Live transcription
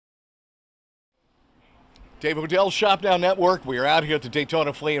Dave Odell's Shop Now Network. We are out here at the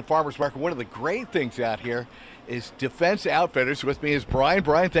Daytona Flea and Farmers Market. One of the great things out here is Defense Outfitters. With me is Brian.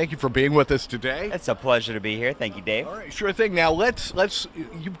 Brian, thank you for being with us today. It's a pleasure to be here. Thank you, Dave. All right, sure thing. Now let's.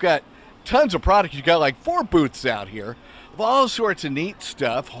 You've got tons of products. You've got like 4 booths out here of all sorts of neat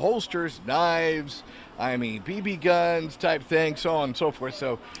stuff: holsters, knives, BB guns type thing, so on and so forth.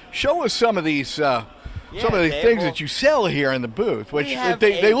 So show us some of these. Some of the things that you sell here in the booth, which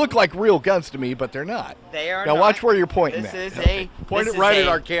they look like real guns to me, but they're not. They are now not. Watch where you're pointing this at. Is a, Point this it right is at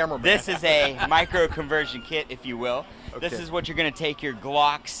our cameraman. This is a micro conversion kit, if you will. Okay. This is what you're going to take your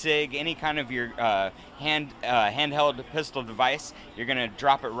Glock, SIG, any kind of your handheld pistol device. You're going to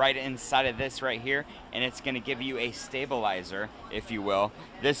drop it right inside of this right here, and it's going to give you a stabilizer, if you will.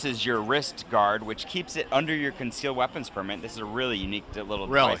 This is your wrist guard, which keeps it under your concealed weapons permit. This is a really unique little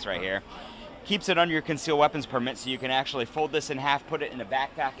device right here. Keeps it under your concealed weapons permit, so you can actually fold this in half, put it in a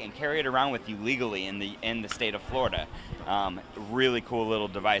backpack, and carry it around with you legally in the state of Florida. Really cool little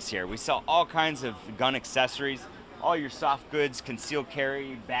device here. We sell all kinds of gun accessories, all your soft goods, concealed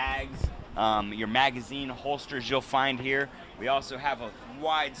carry bags, your magazine holsters you'll find here. We also have a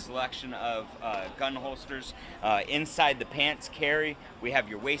wide selection of gun holsters inside the pants carry. We have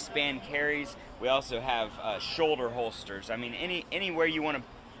your waistband carries. We also have shoulder holsters. I mean, anywhere you want to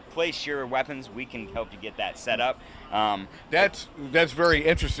place your weapons, we can help you get that set up. That's very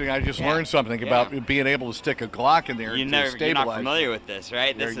interesting. I just learned something about being able to stick a Glock in there. You're not familiar with this,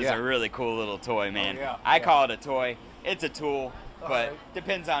 right? This is a really cool little toy, man. I call it a toy. It's a tool, but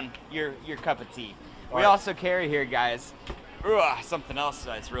depends on your cup of tea. We also carry here, guys, something else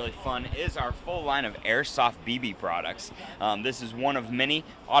that's really fun is our full line of airsoft BB products. This is one of many.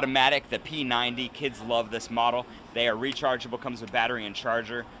 Automatic, the P90. Kids love this model. They are rechargeable, comes with battery and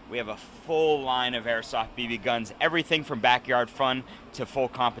charger. We have a full line of airsoft BB guns, everything from backyard fun to full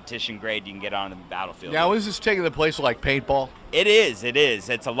competition grade you can get on the battlefield. Now, is this taking the place of like paintball? It is.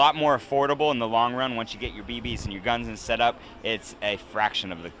 It's a lot more affordable in the long run. Once you get your BBs and your guns and set up, it's a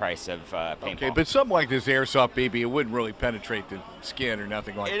fraction of the price of paintball. Okay, but something like this airsoft BB, it wouldn't really penetrate the skin or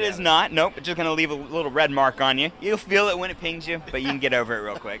nothing like that. It is not. Nope. It's just going to leave a little red mark on you. You'll feel it when it pings you, but you can get over it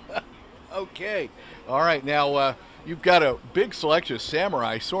real quick. Okay. All right. Now, you've got a big selection of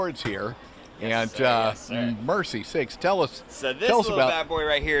samurai swords here. Yes, and mercy sakes, tell us. So this little bad boy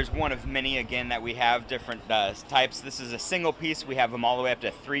right here is one of many, again, that we have different types. This is a single piece. We have them all the way up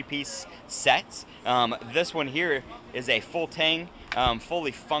to 3-piece sets. This one here is a full tang, fully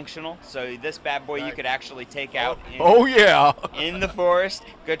functional. So this bad boy you could actually take out in the forest,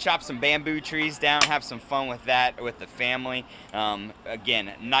 go chop some bamboo trees down, have some fun with that with the family.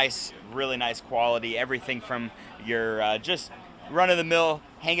 Again, nice, really nice quality. Everything from your just run-of-the-mill,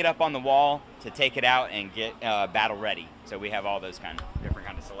 hang it up on the wall to take it out and get battle ready. So we have all those different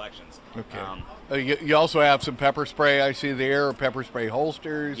kind of selections. Okay. You also have some pepper spray, I see there, pepper spray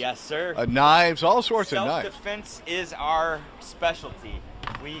holsters. Yes, sir. Knives, all sorts of knives. Self-defense is our specialty.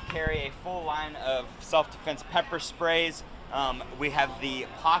 We carry a full line of self-defense pepper sprays. We have the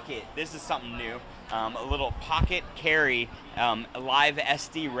pocket. This is something new. A little pocket carry live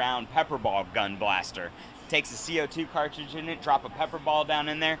SD round pepper ball gun blaster. Takes a CO2 cartridge in it, drop a pepper ball down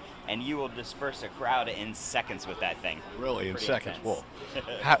in there, and you will disperse a crowd in seconds with that thing. Really, in seconds? Whoa.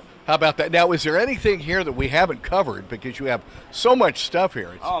 How about that? Now, is there anything here that we haven't covered because you have so much stuff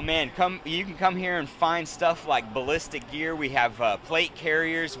here? Oh man, you can come here and find stuff like ballistic gear. We have plate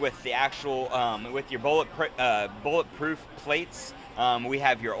carriers with the actual with your bulletproof plates. We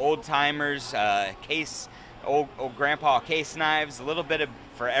have your old timers, old grandpa case knives, a little bit of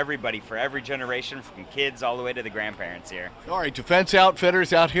for everybody, for every generation, from kids all the way to the grandparents here. All right, Defense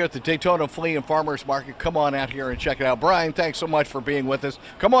Outfitters out here at the Daytona Flea and Farmers Market. Come on out here and check it out. Brian, thanks so much for being with us.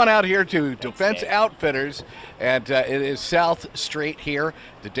 Come on out here to Defense Outfitters, and it is South Street here,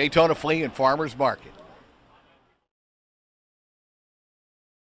 the Daytona Flea and Farmers Market.